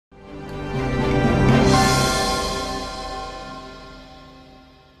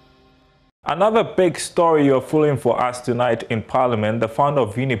Another big story you're following for us tonight in Parliament, the founder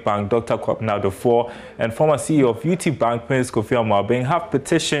of Unibank, Dr. Kwabena Dufo, and former CEO of UT Bank, Prince Kofi Amwabeng, have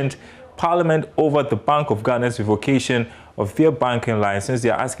petitioned Parliament over the Bank of Ghana's revocation of their banking license. They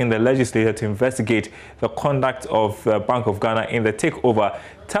are asking the legislature to investigate the conduct of the Bank of Ghana in the takeover.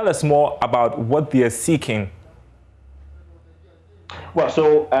 Tell us more about what they are seeking. Well,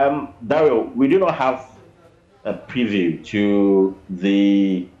 so, Dario, we do not have a preview to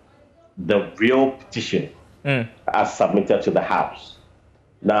the real petition as submitted to the House.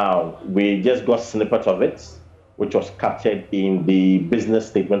 Now, we just got snippets of it, which was captured in the business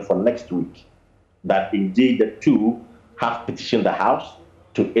statement for next week, that indeed the two have petitioned the House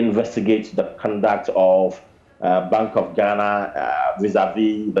to investigate the conduct of Bank of Ghana vis-a-vis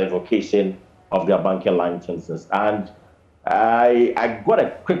the revocation of their banking licenses. And I got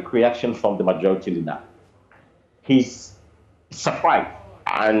a quick reaction from the majority leader. He's surprised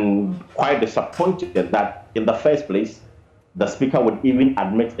and quite disappointed that in the first place, the Speaker would even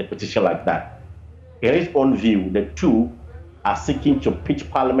admit a petition like that. In his own view, the two are seeking to pitch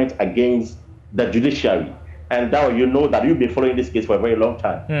Parliament against the judiciary. And now you know that you've been following this case for a very long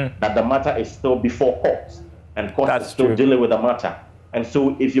time, that the matter is still before courts, and courts is still dealing with the matter. And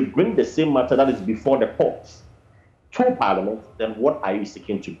so if you bring the same matter that is before the courts to Parliament, then what are you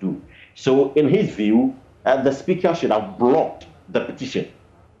seeking to do? So in his view, the Speaker should have blocked the petition.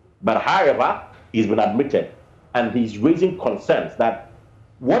 But however, he's been admitted, and he's raising concerns that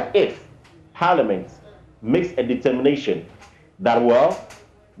what if Parliament makes a determination that, well,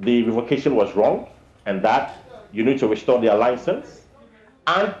 the revocation was wrong and that you need to restore their license,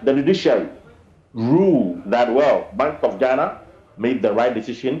 and the judiciary rule that, well, Bank of Ghana made the right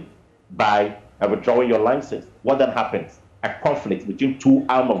decision by withdrawing your license. What then happens? A conflict between two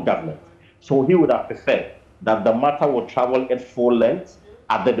arms of government. So he would have preferred that the matter will travel at full length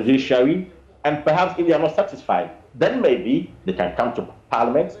at the judiciary, and perhaps if they are not satisfied, then maybe they can come to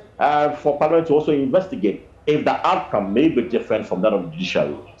Parliament for Parliament to also investigate if the outcome may be different from that of the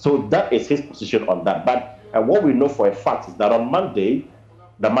judiciary. So that is his position on that. But what we know for a fact is that on Monday,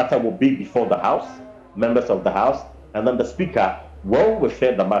 the matter will be before the House, members of the House, and then the Speaker will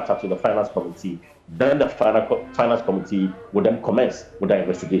refer the matter to the Finance Committee. Then the Finance Committee will then commence with the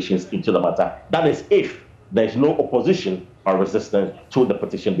investigations into the matter. That is if there is no opposition or resistance to the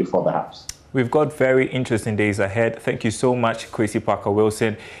petition before the House. We've got very interesting days ahead. Thank you so much. Kwesi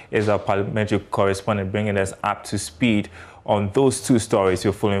Parker-Wilson is our parliamentary correspondent, bringing us up to speed on those two stories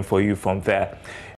you're following for you from there.